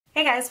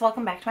Hey guys,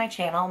 welcome back to my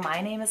channel.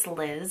 My name is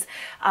Liz.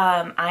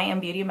 I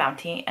am Beauty and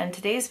Bounty, and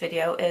today's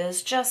video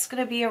is just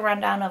going to be a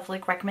rundown of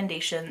like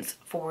recommendations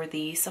for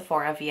the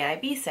Sephora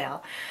VIB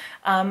sale.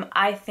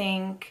 I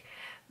think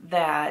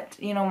that,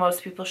 you know,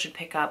 most people should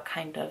pick up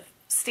kind of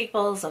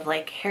staples of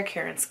like hair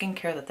care and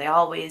skincare that they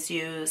always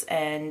use,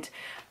 and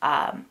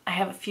I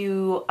have a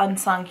few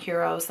unsung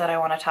heroes that I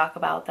want to talk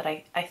about that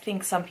I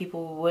think some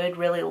people would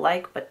really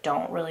like but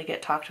don't really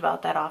get talked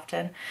about that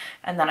often.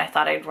 And then I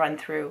thought I'd run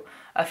through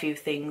a few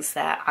things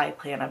that I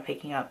plan on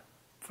picking up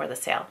for the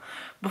sale.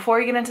 Before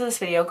we get into this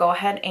video, go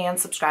ahead and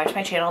subscribe to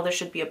my channel. There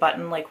should be a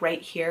button like right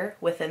here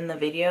within the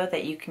video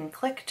that you can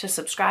click to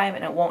subscribe,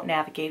 and it won't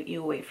navigate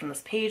you away from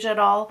this page at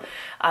all.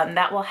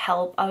 That will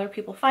help other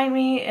people find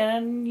me,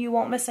 and you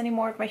won't miss any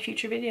more of my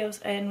future videos,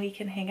 and we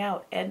can hang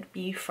out and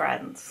be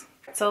friends.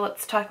 So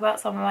let's talk about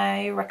some of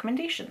my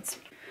recommendations.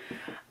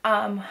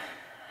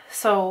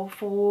 So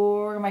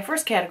for my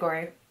first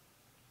category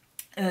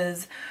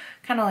is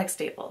kind of like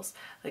staples,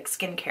 like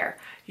skincare.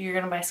 You're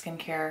gonna buy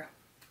skincare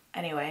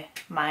anyway,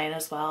 might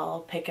as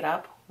well pick it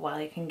up while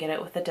you can get it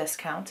with a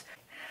discount.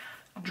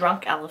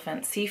 Drunk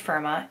Elephant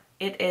SEPHORA.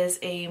 It is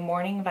a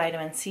morning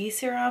vitamin C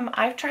serum.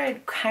 I've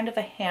tried kind of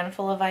a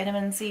handful of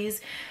vitamin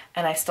C's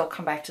and I still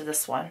come back to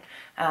this one.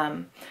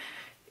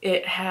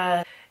 It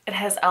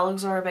has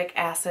L-ascorbic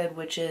acid,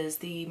 which is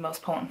the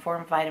most potent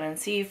form of vitamin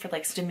C for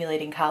like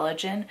stimulating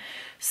collagen.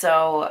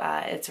 So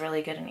it's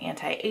really good in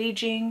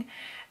anti-aging.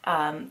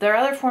 There are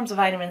other forms of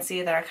vitamin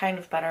C that are kind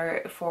of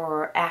better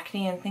for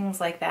acne and things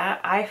like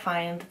that. I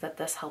find that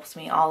this helps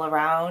me all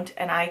around,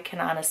 and I can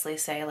honestly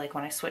say, like,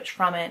 when I switch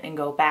from it and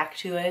go back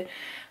to it,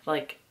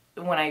 like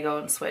when I go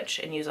and switch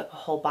and use up a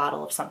whole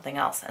bottle of something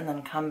else and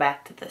then come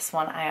back to this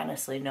one, I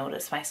honestly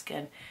notice my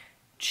skin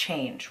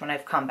change when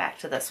I've come back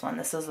to this one.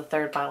 This is the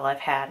third bottle I've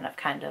had, and I've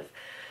kind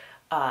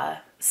of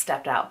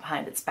stepped out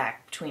behind its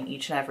back between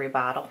each and every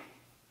bottle.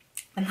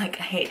 And like,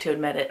 I hate to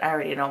admit it, I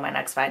already know my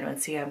next vitamin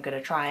C. I'm going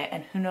to try it,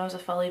 and who knows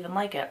if I'll even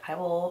like it. I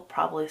will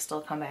probably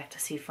still come back to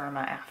SEPHORA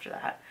after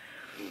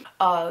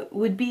that.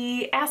 Would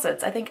be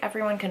acids. I think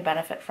everyone can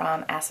benefit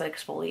from acid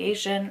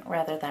exfoliation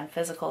rather than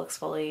physical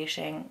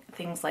exfoliation.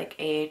 Things like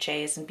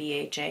AHAs and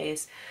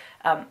BHAs,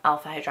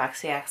 alpha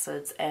hydroxy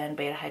acids and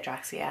beta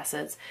hydroxy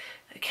acids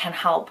can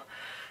help.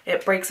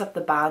 It breaks up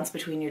the bonds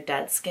between your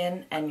dead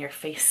skin and your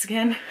face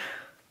skin.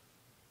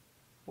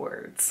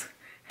 Words.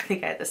 I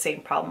think I had the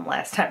same problem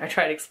last time I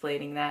tried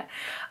explaining that.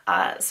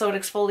 So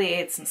it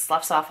exfoliates and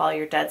sloughs off all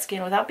your dead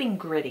skin without being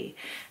gritty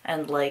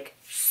and like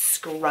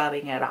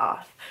scrubbing it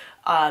off.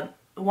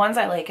 Ones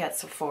I like at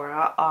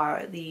Sephora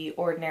are the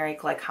Ordinary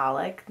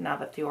Glycolic. Now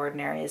that the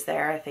Ordinary is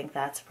there, I think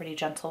that's a pretty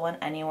gentle one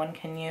anyone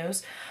can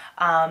use.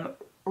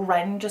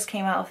 Ren just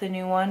came out with a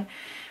new one,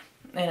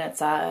 and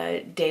it's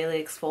a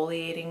daily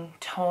exfoliating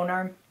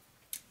toner.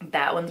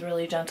 That one's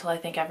really gentle. I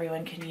think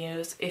everyone can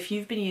use. If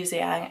you've been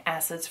using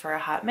acids for a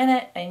hot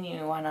minute and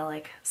you want to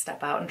like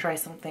step out and try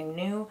something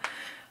new,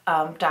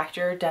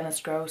 Dr.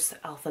 Dennis Gross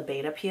Alpha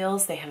Beta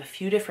Peels, they have a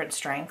few different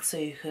strengths, so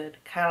you could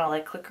kind of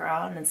like click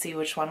around and see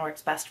which one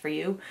works best for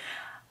you.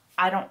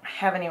 I don't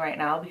have any right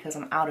now because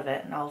I'm out of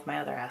it, and all of my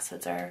other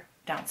acids are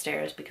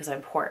downstairs because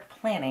I'm poor at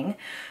planning.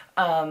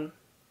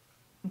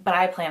 But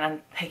I plan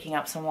on picking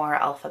up some more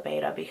Alpha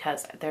Beta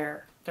because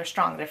they're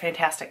strong, they're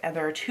fantastic, and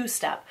they're a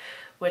two-step,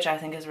 which I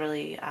think is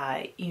really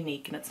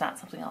unique, and it's not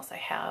something else I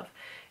have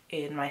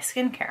in my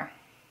skincare.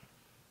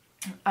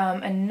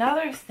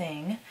 Another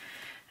thing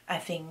I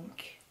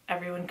think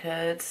everyone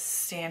could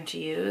stand to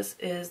use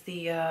is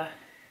the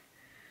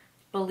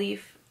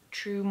Belif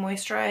True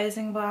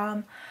Moisturizing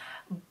Balm.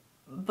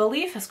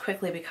 Belif has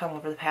quickly become,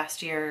 over the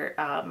past year,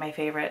 my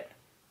favorite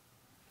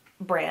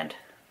brand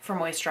for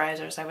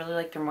moisturizers. I really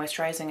like their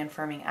moisturizing and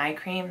firming eye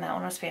cream. That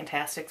one was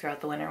fantastic throughout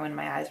the winter when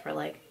my eyes were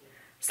like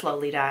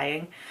slowly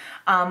dying.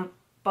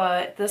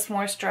 But this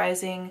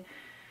moisturizing,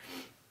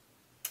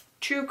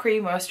 True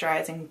Cream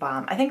Moisturizing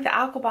Balm, I think the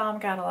Aqua Balm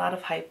got a lot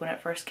of hype when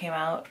it first came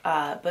out,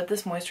 but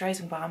this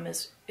moisturizing balm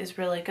is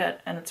really good,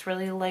 and it's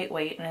really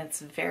lightweight, and it's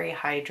very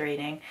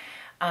hydrating.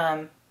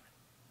 I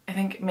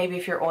think maybe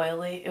if you're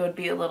oily, it would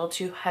be a little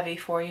too heavy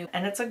for you,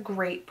 and it's a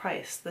great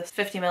price. This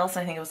 50 mils,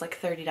 I think it was like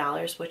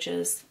 $30, which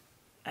is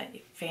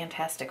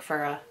fantastic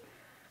for a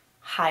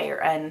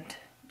higher end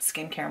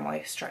skincare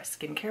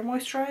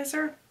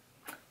moisturizer.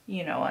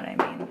 You know what I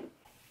mean.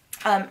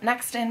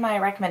 Next in my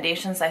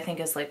recommendations, I think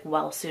is like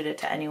well suited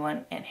to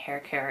anyone in hair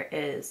care,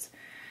 is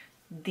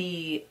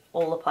the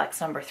Olaplex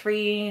No.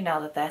 3. Now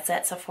that that's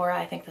at Sephora,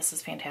 I think this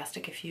is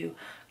fantastic if you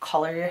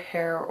color your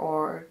hair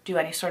or do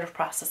any sort of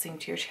processing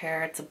to your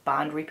hair. It's a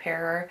bond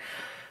repairer,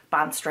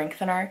 bond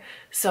strengthener,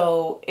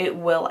 so it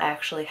will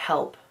actually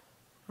help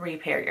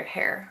repair your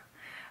hair.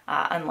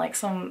 Unlike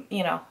some,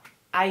 you know,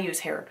 I use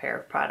hair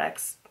repair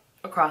products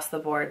across the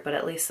board, but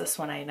at least this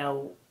one I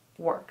know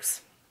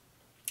works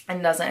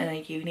and does it in a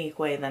unique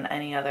way than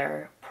any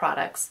other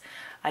products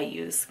I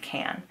use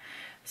can.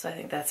 So I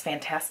think that's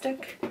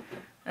fantastic.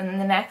 And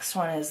the next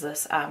one is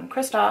this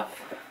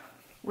Christophe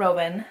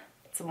Robin.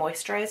 It's a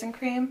moisturizing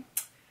cream.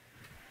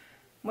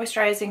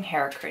 Moisturizing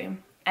hair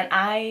cream. And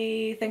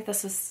I think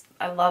this is,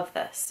 I love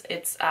this.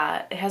 It's,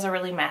 it has a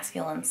really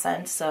masculine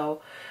scent,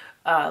 so,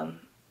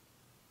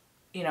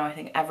 you know, I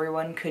think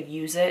everyone could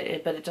use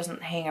it, but it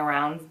doesn't hang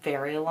around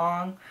very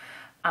long.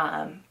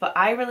 But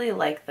I really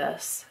like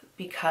this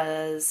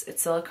because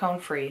it's silicone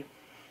free,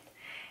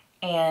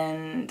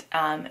 and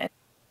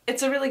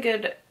it's a really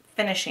good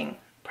finishing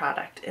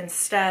product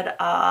instead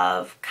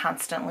of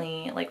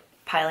constantly like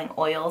piling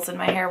oils in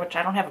my hair, which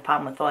I don't have a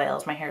problem with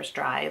oils. My hair's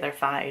dry, they're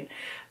fine.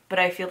 But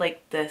I feel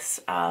like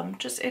this,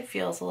 it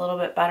feels a little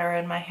bit better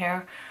in my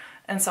hair.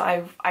 And so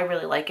I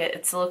really like it.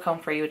 It's silicone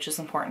free, which is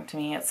important to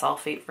me. It's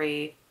sulfate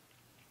free.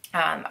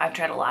 I've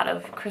tried a lot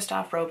of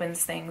Christophe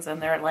Robin's things,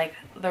 and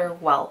they're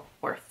well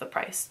worth the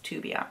price, to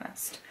be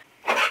honest.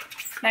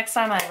 Next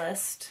on my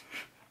list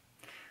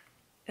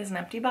is an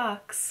empty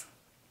box.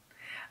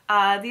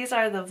 These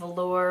are the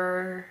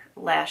velour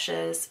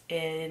lashes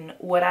in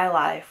Would I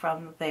Lie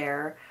from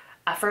their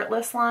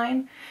Effortless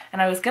line.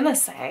 And I was gonna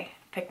say,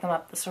 pick them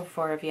up at the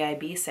Sephora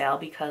VIB sale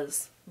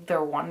because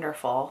they're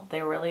wonderful.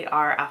 They really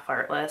are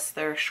effortless.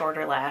 They're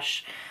shorter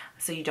lash,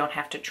 so you don't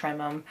have to trim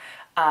them.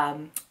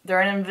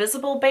 They're an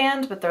invisible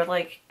band, but they're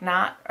like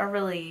not a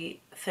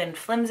really thin,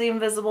 flimsy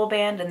invisible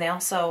band. And they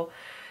also,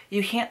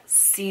 you can't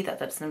see that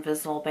that's an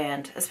invisible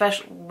band,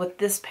 especially with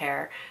this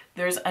pair.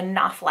 There's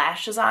enough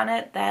lashes on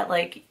it that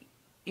like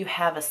you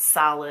have a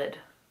solid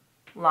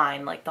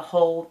line, like the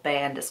whole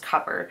band is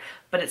covered,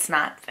 but it's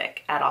not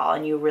thick at all,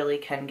 and you really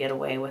can get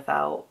away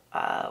without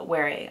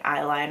wearing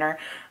eyeliner.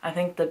 I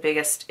think the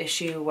biggest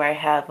issue where I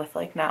have with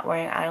like not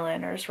wearing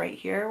eyeliner is right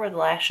here where the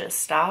lashes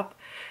stop,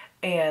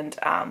 and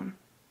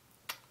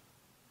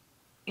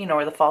you know,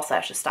 where the false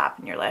lashes stop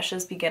and your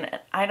lashes begin.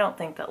 I don't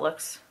think that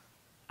looks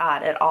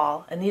odd at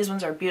all, and these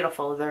ones are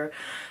beautiful.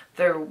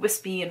 They're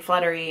wispy and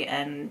fluttery,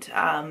 and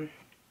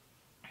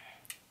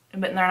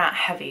but they're not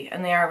heavy,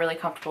 and they are really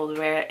comfortable to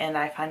wear, and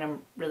I find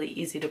them really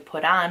easy to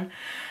put on.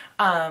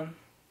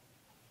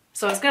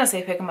 So I was gonna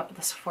say pick them up at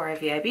the Sephora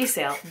VIB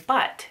sale,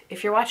 but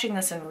if you're watching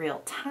this in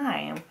real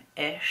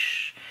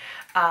time-ish,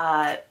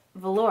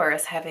 Velour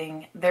is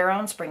having their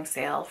own spring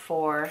sale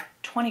for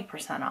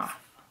 20%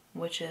 off,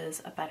 which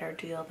is a better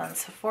deal than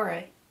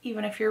Sephora,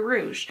 even if you're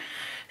Rouge.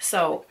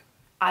 So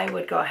I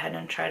would go ahead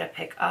and try to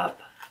pick up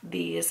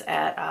these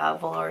at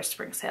Velour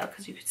spring sale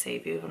because you could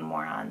save even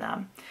more on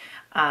them.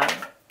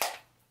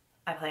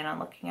 I plan on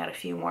looking at a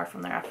few more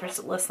from their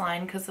Effortless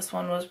line because this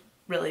one was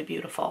really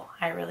beautiful.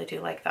 I really do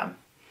like them.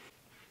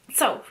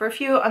 So for a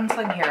few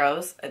unsung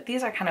heroes,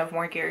 these are kind of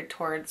more geared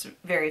towards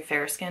very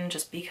fair skin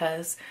just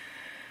because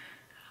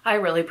I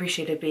really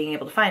appreciated being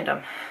able to find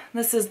them.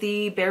 This is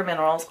the Bare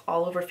Minerals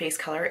All Over Face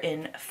Color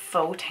in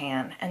Faux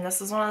Tan, and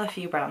this is one of the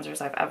few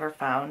bronzers I've ever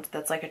found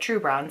that's like a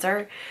true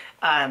bronzer,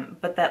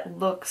 but that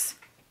looks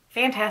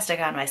fantastic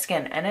on my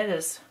skin, and it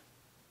is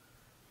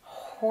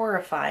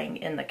horrifying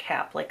in the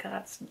cap. Like,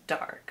 that's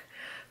dark,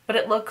 but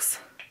it looks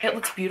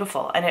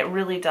beautiful, and it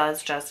really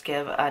does just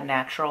give a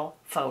natural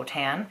faux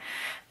tan.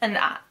 And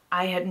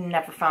I had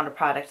never found a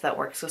product that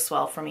works this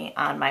well for me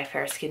on my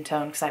fair skin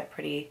tone because I'm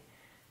pretty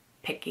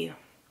picky.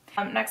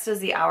 Next is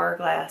the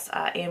Hourglass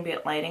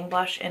Ambient Lighting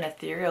Blush in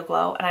Ethereal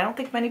Glow, and I don't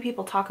think many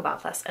people talk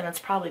about this, and it's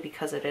probably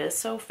because it is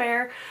so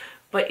fair,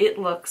 but it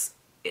looks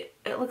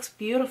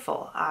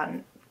beautiful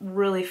on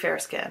really fair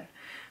skin.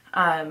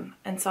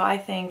 And so I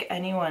think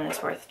anyone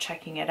is worth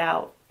checking it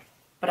out,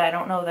 but I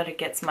don't know that it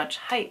gets much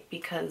hype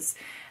because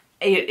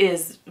it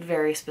is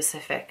very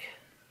specific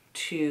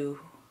to,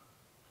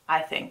 I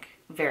think,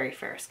 very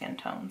fair skin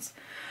tones.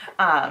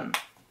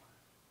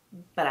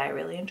 But I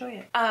really enjoy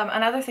it.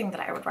 Another thing that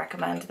I would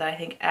recommend that I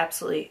think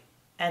absolutely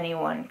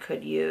anyone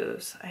could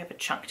use, I have a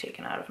chunk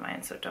taken out of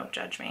mine, so don't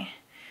judge me,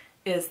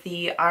 is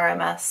the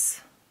RMS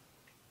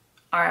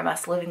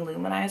Living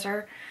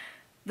Luminizer.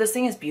 This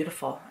thing is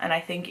beautiful, and I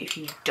think if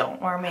you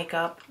don't wear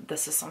makeup,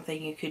 this is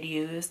something you could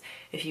use.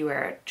 If you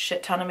wear a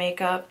shit ton of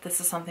makeup, this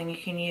is something you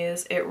can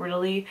use. It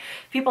really,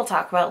 people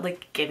talk about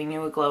like giving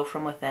you a glow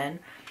from within.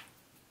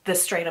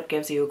 This straight up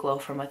gives you a glow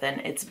from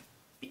within.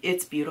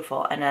 It's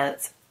beautiful, and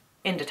it's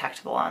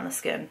indetectable on the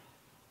skin,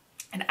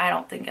 and I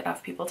don't think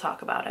enough people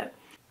talk about it.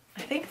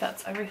 I think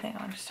that's everything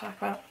I want to talk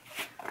about.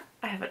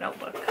 I have a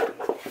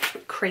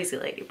notebook. Crazy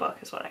lady book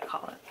is what I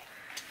call it.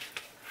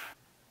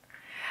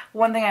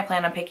 One thing I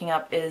plan on picking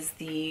up is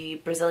the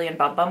Brazilian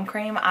Bum Bum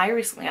Cream. I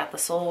recently got the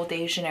Sol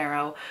de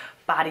Janeiro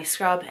body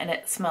scrub, and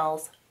it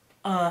smells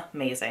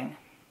amazing.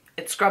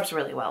 It scrubs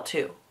really well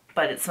too,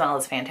 but it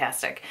smells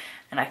fantastic.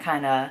 And I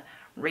kind of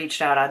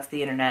reached out onto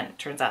the internet. It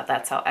turns out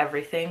that's how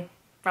everything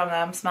from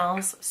them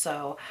smells.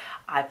 So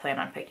I plan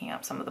on picking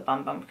up some of the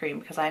Bum Bum Cream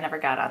because I never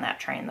got on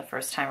that train the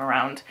first time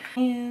around.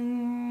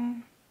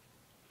 And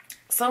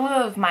some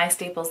of my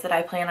staples that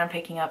I plan on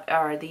picking up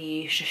are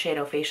the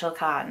Shiseido Facial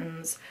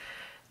Cottons.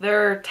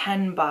 They're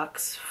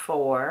 $10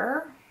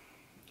 for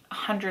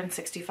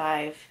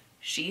 165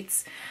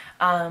 sheets.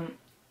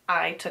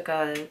 I took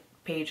a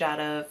page out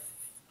of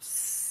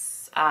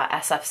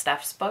SF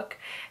Steph's book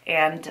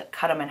and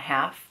cut them in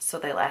half so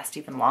they last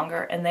even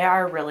longer. And they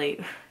are really,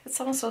 it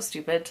sounds so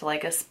stupid to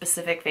like a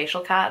specific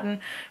facial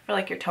cotton for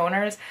like your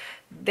toners.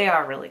 They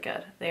are really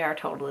good. They are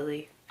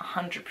totally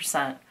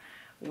 100%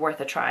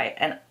 worth a try.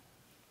 And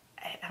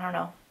I don't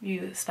know,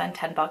 you spend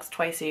 10 bucks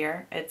twice a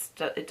year.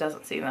 It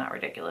doesn't seem that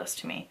ridiculous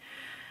to me.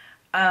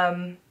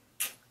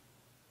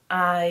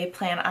 I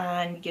plan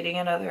on getting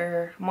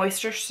another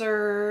Moisture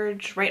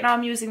Surge. Right now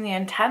I'm using the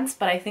Intense,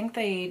 but I think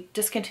they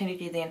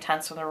discontinued the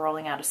Intense when they're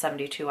rolling out a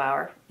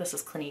 72-hour. This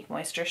is Clinique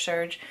Moisture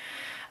Surge.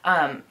 So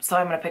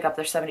I'm going to pick up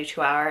their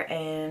 72-hour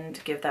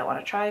and give that one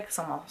a try because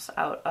I'm almost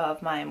out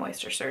of my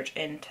Moisture Surge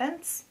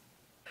Intense.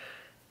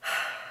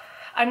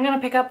 I'm going to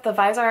pick up the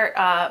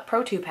Visart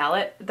Pro 2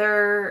 palette.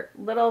 They're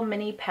little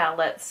mini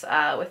palettes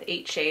with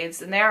 8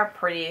 shades, and they are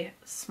pretty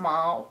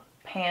small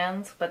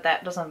pans, but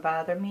that doesn't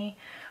bother me.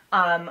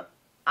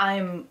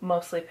 I'm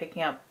mostly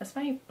picking up, is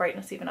my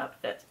brightness even up?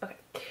 It is. Okay.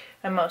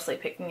 I'm mostly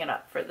picking it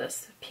up for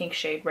this pink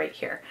shade right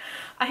here.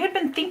 I had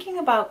been thinking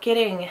about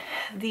getting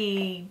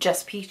the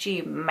Just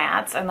Peachy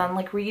mattes, and then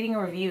like reading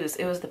reviews,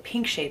 it was the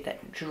pink shade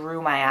that drew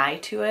my eye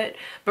to it.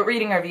 But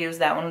reading reviews,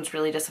 that one was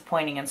really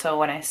disappointing. And so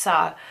when I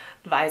saw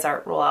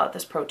Visart roll out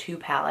this Pro 2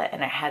 palette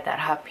and it had that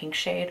hot pink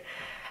shade,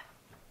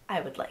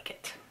 I would like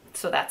it.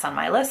 So that's on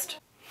my list.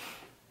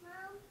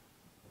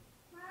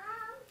 Mom.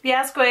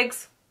 Yeah,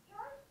 Squigs.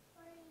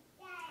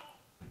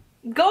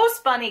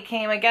 Ghost Bunny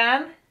came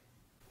again.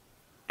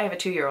 I have a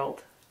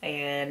 2-year-old,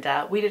 and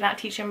we did not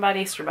teach him about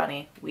Easter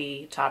Bunny.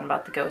 We taught him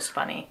about the Ghost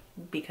Bunny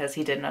because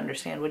he didn't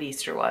understand what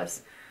Easter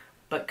was,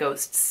 but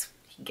ghosts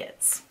he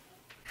gets.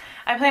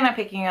 I plan on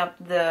picking up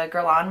the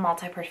Guerlain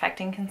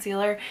Multi-Perfecting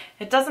Concealer.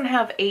 It doesn't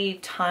have a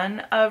ton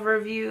of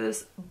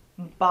reviews,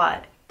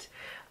 but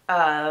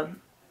I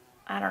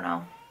don't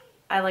know.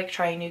 I like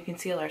trying new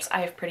concealers. I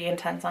have pretty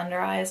intense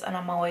under eyes, and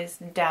I'm always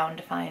down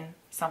to find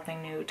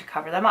something new to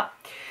cover them up.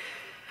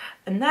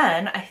 And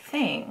then I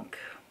think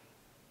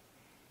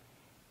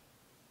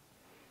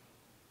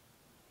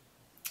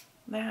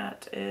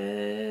that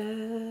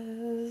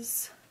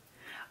is,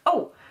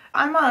 oh,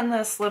 I'm on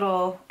this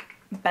little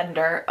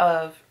bender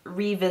of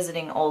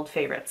revisiting old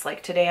favorites.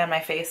 Like today on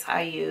my face,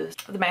 I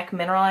used the MAC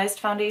Mineralized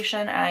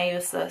Foundation, and I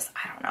used this,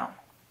 I don't know,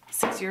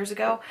 6 years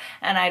ago,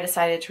 and I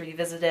decided to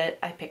revisit it.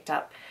 I picked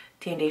up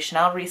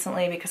Chanel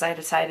recently because I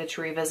decided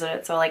to revisit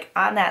it. So like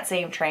on that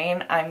same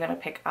train, I'm going to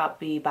pick up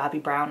the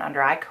Bobbi Brown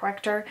under eye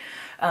corrector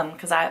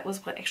because that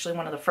was actually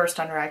one of the first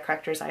under eye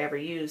correctors I ever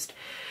used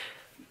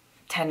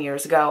 10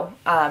 years ago.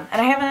 And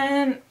I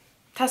haven't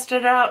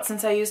tested it out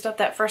since I used up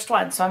that first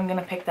one. So I'm going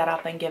to pick that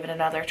up and give it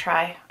another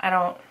try. I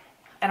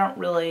don't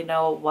really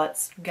know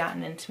what's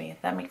gotten into me.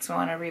 That makes me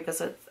want to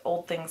revisit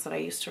old things that I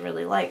used to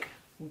really like.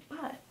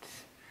 But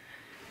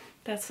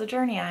that's the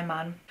journey I'm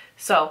on.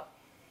 So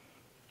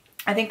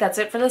I think that's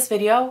it for this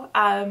video.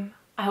 I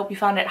hope you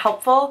found it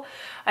helpful.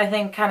 I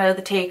think kind of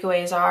the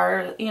takeaways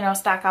are, you know,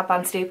 stock up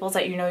on staples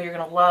that you know you're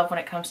going to love when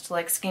it comes to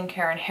like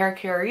skincare and hair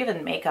care, or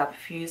even makeup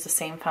if you use the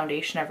same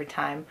foundation every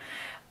time,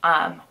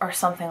 or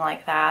something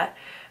like that.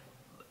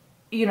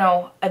 You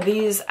know,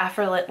 these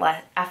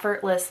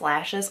effortless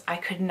lashes, I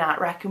could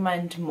not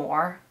recommend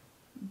more,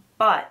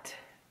 but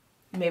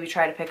maybe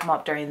try to pick them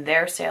up during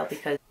their sale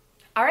because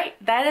alright,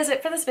 that is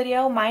it for this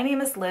video. My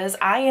name is Liz.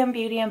 I am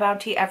Beauty and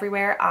Bounty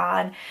everywhere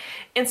on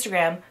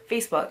Instagram,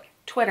 Facebook,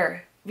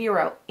 Twitter,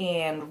 Vero,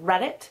 and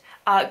Reddit.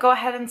 Go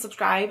ahead and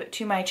subscribe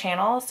to my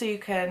channel so you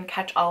can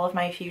catch all of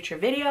my future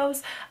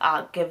videos.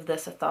 Give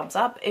this a thumbs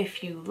up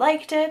if you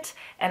liked it,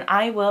 and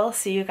I will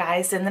see you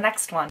guys in the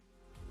next one.